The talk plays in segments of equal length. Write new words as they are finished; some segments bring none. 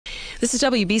This is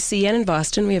WBCN in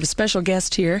Boston. We have a special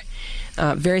guest here,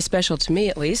 very special to me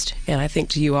at least, and I think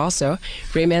to you also,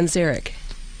 Ray Manzarek,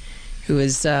 who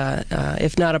is,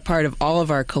 if not a part of all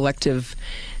of our collective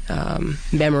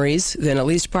memories, then at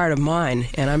least part of mine,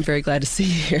 and I'm very glad to see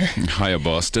you here. Hiya,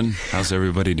 Boston. How's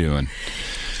everybody doing?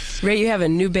 Ray, you have a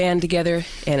new band together,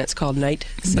 and it's called Nite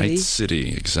City. Nite City,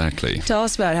 exactly. Tell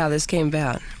us about how this came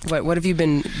about. What have you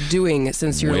been doing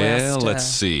since your last... Well, let's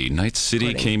see. Nite City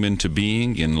recording? came into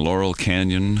being in Laurel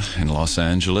Canyon in Los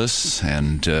Angeles,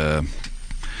 and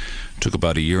took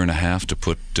about a year and a half to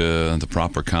put the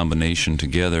proper combination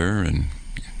together and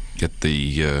get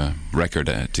the record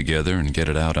together and get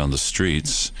it out on the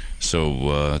streets.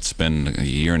 So it's been a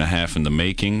year and a half in the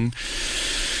making.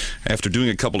 After doing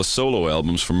a couple of solo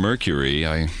albums for Mercury,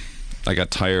 I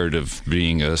got tired of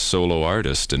being a solo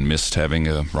artist and missed having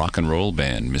a rock and roll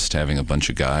band, missed having a bunch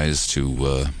of guys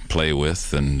to play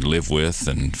with and live with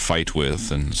and fight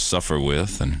with and suffer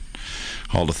with and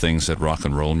all the things that rock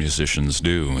and roll musicians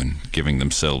do, and giving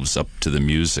themselves up to the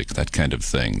music, that kind of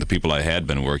thing. The people I had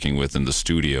been working with in the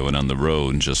studio and on the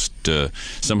road, just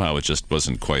somehow it just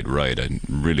wasn't quite right. I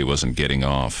really wasn't getting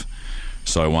off.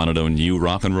 So I wanted a new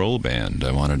rock and roll band.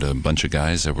 I wanted a bunch of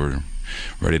guys that were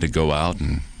ready to go out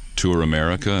and tour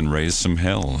America and raise some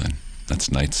hell, and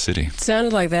that's Nite City. It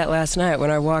sounded like that last night when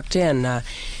I walked in.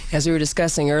 As we were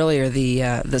discussing earlier,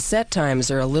 the set times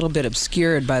are a little bit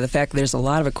obscured by the fact that there's a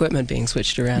lot of equipment being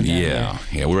switched around down there.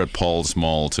 Yeah, we're at Paul's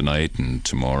Mall tonight and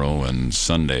tomorrow and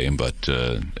Sunday, but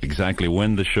exactly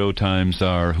when the show times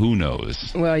are, who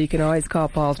knows? Well, you can always call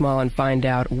Paul's Mall and find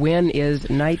out when is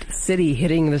Nite City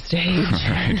hitting the stage.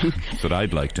 Right, that's what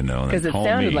I'd like to know. Because it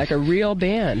sounded like a real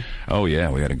band. Oh, yeah,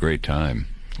 we had a great time.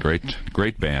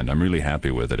 Great band. I'm really happy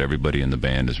with it. Everybody in the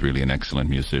band is really an excellent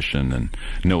musician, and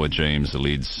Noah James, the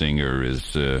lead singer,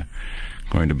 is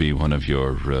going to be one of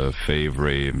your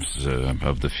favorites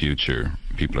of the future.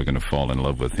 People are going to fall in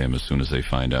love with him as soon as they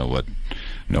find out what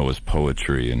Noah's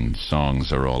poetry and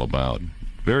songs are all about.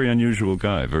 Very unusual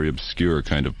guy, very obscure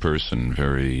kind of person,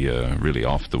 very really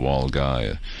off-the-wall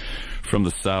guy. From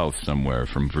the South somewhere,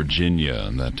 from Virginia,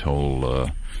 and that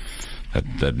whole...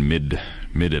 that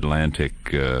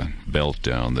mid-Atlantic belt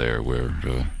down there where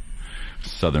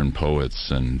Southern poets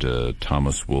and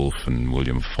Thomas Wolfe and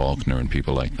William Faulkner and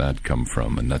people like that come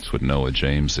from. And that's what Noah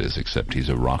James is, except he's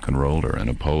a rock and roller and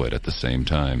a poet at the same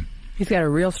time. He's got a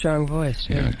real strong voice,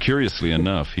 too. Yeah, curiously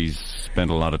enough, he's spent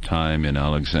a lot of time in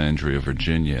Alexandria,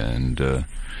 Virginia, and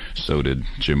so did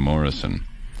Jim Morrison,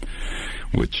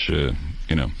 which...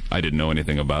 I didn't know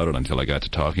anything about it until I got to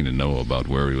talking to Noah about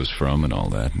where he was from and all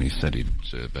that, and he said he'd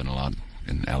been a lot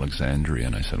in Alexandria,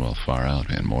 and I said, well, far out,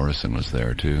 man. Morrison was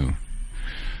there, too.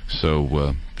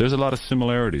 So there's a lot of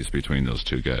similarities between those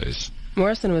two guys.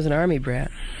 Morrison was an Army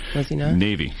brat, was he not?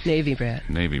 Navy. Navy brat.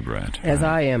 Navy brat. As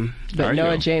I am. But Are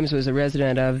Noah you? James was a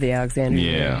resident of the Alexandria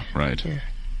area. Yeah, right. Yeah.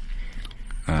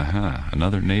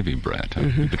 Another Navy brat. Huh?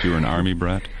 Mm-hmm. But you were an Army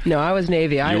brat? No, I was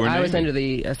Navy. I Navy? was under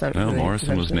the... Well,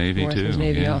 Morrison was Navy, Morrison too. was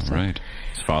Navy yeah, also. Right.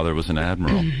 His father was an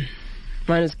admiral.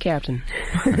 Mine was captain.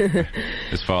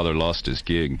 His father lost his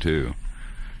gig, too.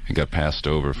 He got passed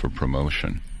over for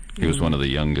promotion. He was one of the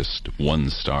youngest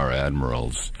one-star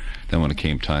admirals. Then when it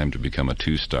came time to become a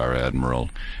two-star admiral,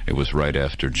 it was right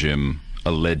after Jim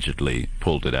allegedly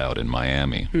pulled it out in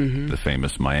Miami, the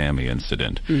famous Miami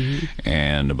incident.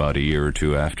 And about a year or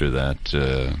two after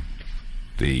that,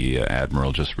 the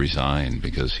admiral just resigned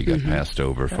because he got passed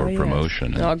over for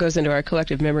promotion. It all goes into our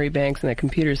collective memory banks in the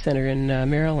computer center in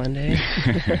Maryland,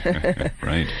 eh?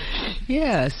 Right.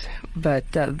 Yes, but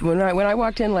when I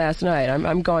walked in last night,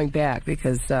 I'm going back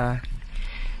because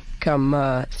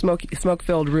come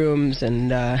smoke-filled rooms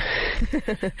and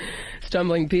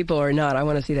stumbling people or not, I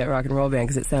want to see that rock and roll band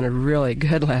because it sounded really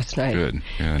good last night. Good.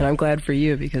 And I'm glad for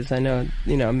you because I know,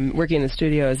 working in the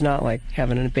studio is not like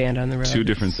having a band on the road. Two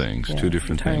different things. Yeah, two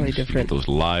different entirely things. different. Those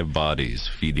live bodies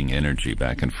feeding energy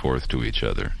back and forth to each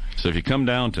other. So if you come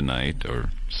down tonight or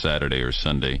Saturday or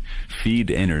Sunday, feed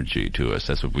energy to us.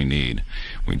 That's what we need.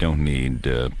 We don't need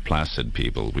placid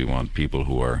people. We want people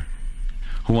who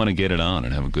want to get it on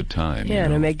and have a good time. Yeah,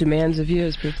 and make demands of you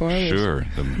as performers. Sure.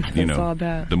 That's all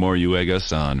about. The more you egg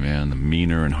us on, man, the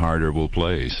meaner and harder we'll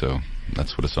play. So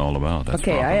that's what it's all about. That's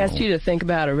okay, I asked you to think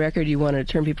about a record you wanted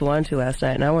to turn people on to last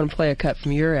night, and I want to play a cut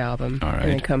from your album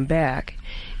and then come back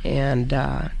and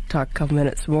talk a couple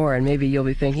minutes more, and maybe you'll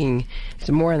be thinking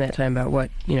some more in that time about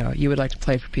what you would like to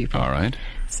play for people. All right.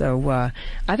 So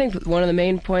I think one of the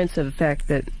main points of the fact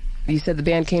that you said the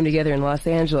band came together in Los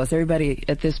Angeles. Everybody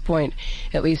at this point,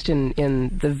 at least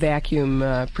in the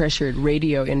vacuum pressured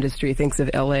radio industry, thinks of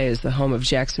L.A. as the home of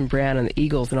Jackson Browne and the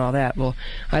Eagles and all that. Well,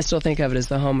 I still think of it as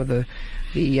the home of the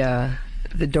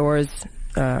Doors,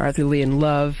 Arthur Lee and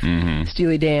Love,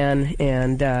 Steely Dan,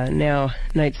 and now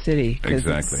Nite City.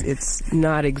 Exactly. It's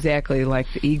not exactly like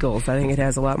the Eagles. I think it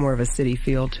has a lot more of a city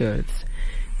feel to it.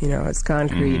 It's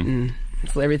concrete and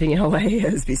it's everything LA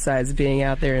is, besides being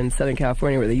out there in Southern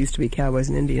California where there used to be cowboys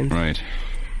and Indians. Right.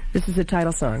 This is the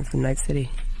title song from Nite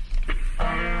City.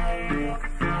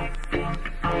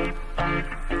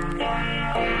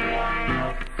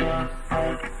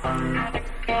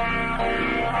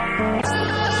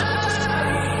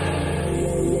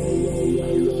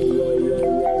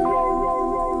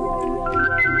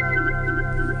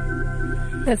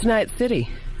 That's Nite City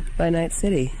by Nite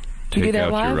City. Take you do that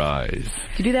out live? your eyes.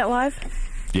 Do you do that live?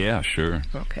 Yeah, sure.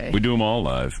 Okay. We do them all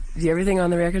live. Do everything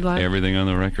on the record live? Everything on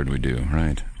the record we do,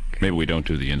 right. Maybe we don't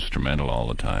do the instrumental all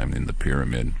the time in the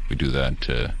Pyramid. We do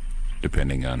that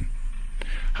depending on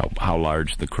how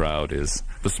large the crowd is.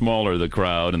 The smaller the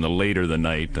crowd and the later the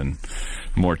night and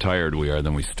the more tired we are,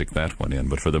 then we stick that one in.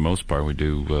 But for the most part, we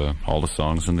do all the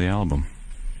songs in the album.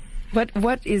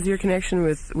 What is your connection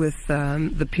with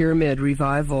the Pyramid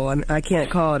revival? I can't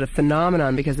call it a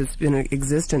phenomenon because it's been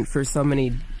existent for so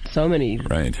many.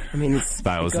 Right. I mean,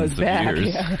 thousands it goes back, of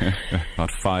years. Yeah.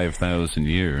 About 5,000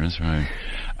 years, right.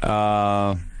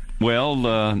 I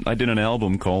did an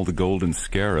album called The Golden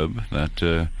Scarab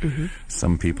that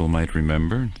some people might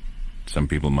remember, some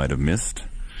people might have missed.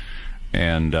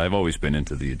 And I've always been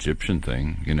into the Egyptian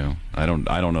thing, I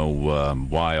don't know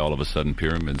why all of a sudden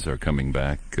pyramids are coming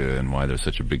back and why there's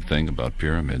such a big thing about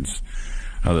pyramids,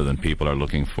 other than people are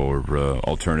looking for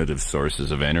alternative sources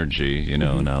of energy,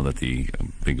 now that the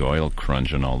big oil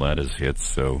crunch and all that has hit.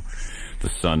 So the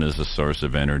sun is a source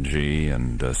of energy,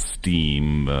 and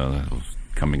steam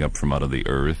coming up from out of the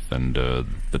earth, and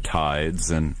the tides,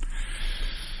 and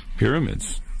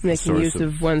pyramids. Making use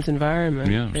of one's environment.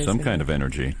 Yeah, basically. Some kind of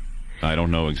energy. I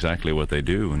don't know exactly what they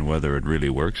do and whether it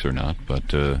really works or not,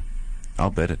 but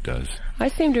I'll bet it does. I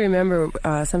seem to remember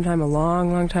sometime a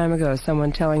long, long time ago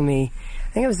someone telling me,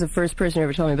 I think it was the first person who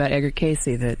ever told me about Edgar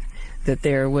Cayce, that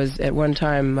there was at one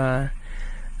time a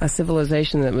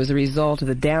civilization that was a result of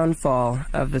the downfall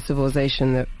of the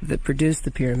civilization that produced the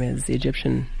pyramids, the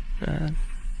Egyptian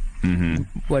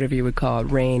whatever you would call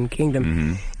it, reign,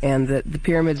 kingdom, and that the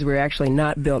pyramids were actually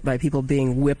not built by people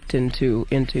being whipped into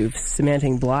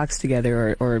cementing blocks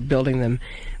together or building them,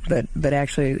 but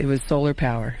actually it was solar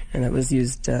power, and it was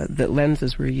used, that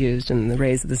lenses were used, and the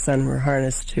rays of the sun were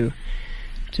harnessed to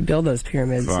build those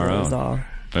pyramids. Far and it out. was all...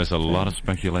 There's a lot of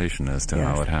speculation as to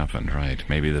how it happened, right?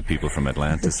 Maybe the people from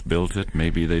Atlantis built it,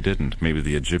 maybe they didn't. Maybe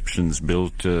the Egyptians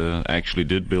actually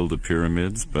did build the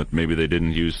pyramids, but maybe they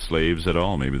didn't use slaves at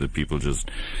all. Maybe the people just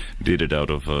did it out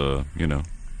of, love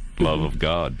of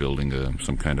God, building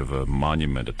some kind of a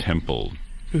monument, a temple.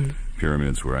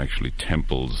 Pyramids were actually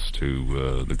temples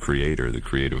to the Creator, the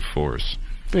creative force.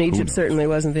 And Egypt certainly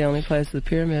wasn't the only place the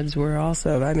pyramids were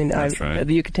also. I mean, the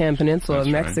Yucatan Peninsula of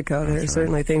Mexico, there are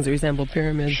certainly things that resemble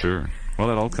pyramids. Sure. Well,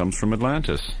 that all comes from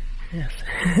Atlantis. Yes.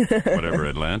 Whatever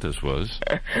Atlantis was.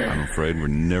 I'm afraid we're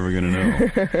never going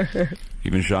to know.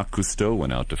 Even Jacques Cousteau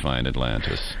went out to find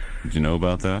Atlantis. Did you know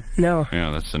about that? No. Yeah,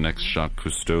 that's the next Jacques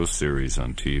Cousteau series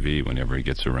on TV. Whenever he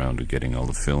gets around to getting all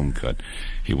the film cut,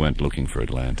 he went looking for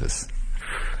Atlantis.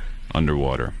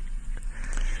 Underwater.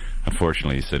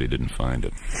 Unfortunately, he said he didn't find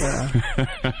it.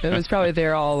 It was probably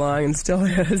there all along and still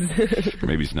is.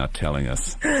 Maybe he's not telling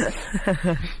us.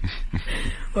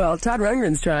 Well, Todd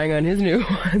Rundgren's trying on his new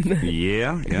one.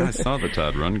 Yeah, I saw the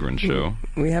Todd Rundgren show.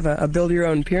 We have a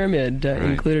build-your-own pyramid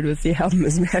included with the album,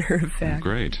 as a matter of fact.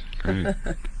 Great.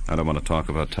 I don't want to talk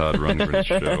about Todd Rundgren's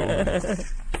show.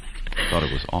 I thought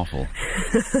it was awful.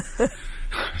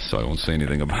 So I won't say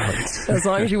anything about it. As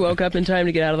long as you woke up in time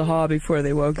to get out of the hall before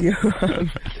they woke you up.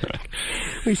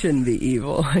 We shouldn't be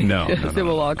evil. No. It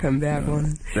will all come back.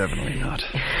 Definitely not.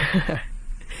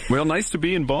 Well, nice to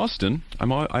be in Boston.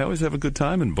 I always have a good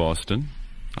time in Boston.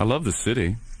 I love the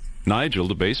city. Nigel,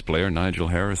 the bass player, Nigel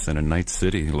Harrison in Nite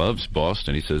City, loves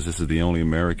Boston. He says this is the only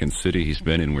American city he's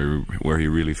been in where he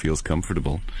really feels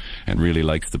comfortable and really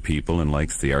likes the people and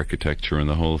likes the architecture and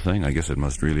the whole thing. I guess it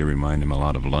must really remind him a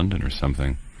lot of London or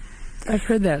something. I've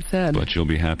heard that said. But you'll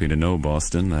be happy to know,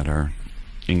 Boston, that our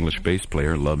English bass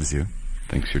player loves you,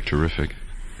 thinks you're terrific.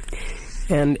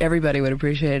 And everybody would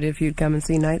appreciate it if you'd come and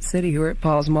see Nite City. We're at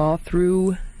Paul's Mall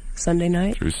through Sunday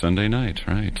night. Through Sunday night,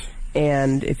 right.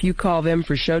 And if you call them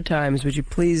for show times, would you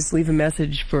please leave a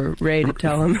message for Ray to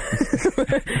tell him?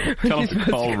 Tell him to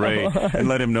call Ray and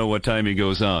let him know what time he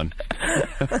goes on.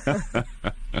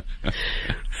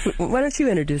 Why don't you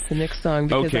introduce the next song?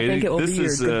 Because I think it will be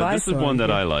your goodbye This is song. one that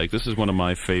I like. This is one of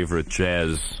my favorite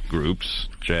jazz groups,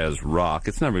 jazz rock.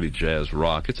 It's not really jazz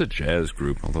rock. It's a jazz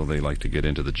group, although they like to get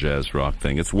into the jazz rock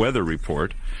thing. It's Weather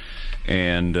Report.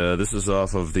 And this is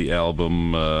off of the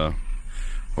album,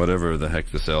 whatever the heck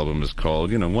this album is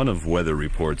called. You know, one of Weather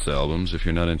Report's albums. If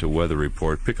you're not into Weather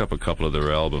Report, pick up a couple of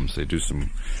their albums. They do some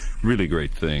really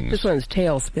great things. This one's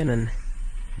Tail Spinnin'.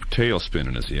 Tail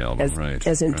Spinnin' is the album, right.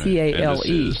 As in right. T-A-L-E. And this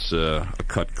is a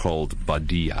cut called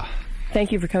Badia.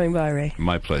 Thank you for coming by, Ray.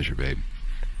 My pleasure, babe.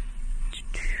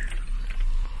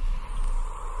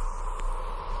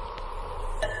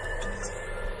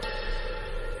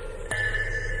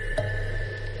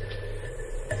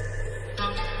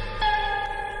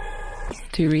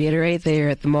 To reiterate, they are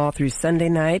at the mall through Sunday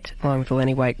night, along with the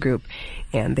Lenny White Group,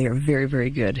 and they are very, very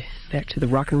good. Back to the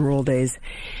rock and roll days.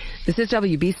 This is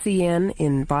WBCN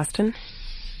in Boston.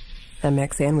 I'm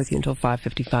Maxanne with you until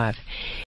 5:55.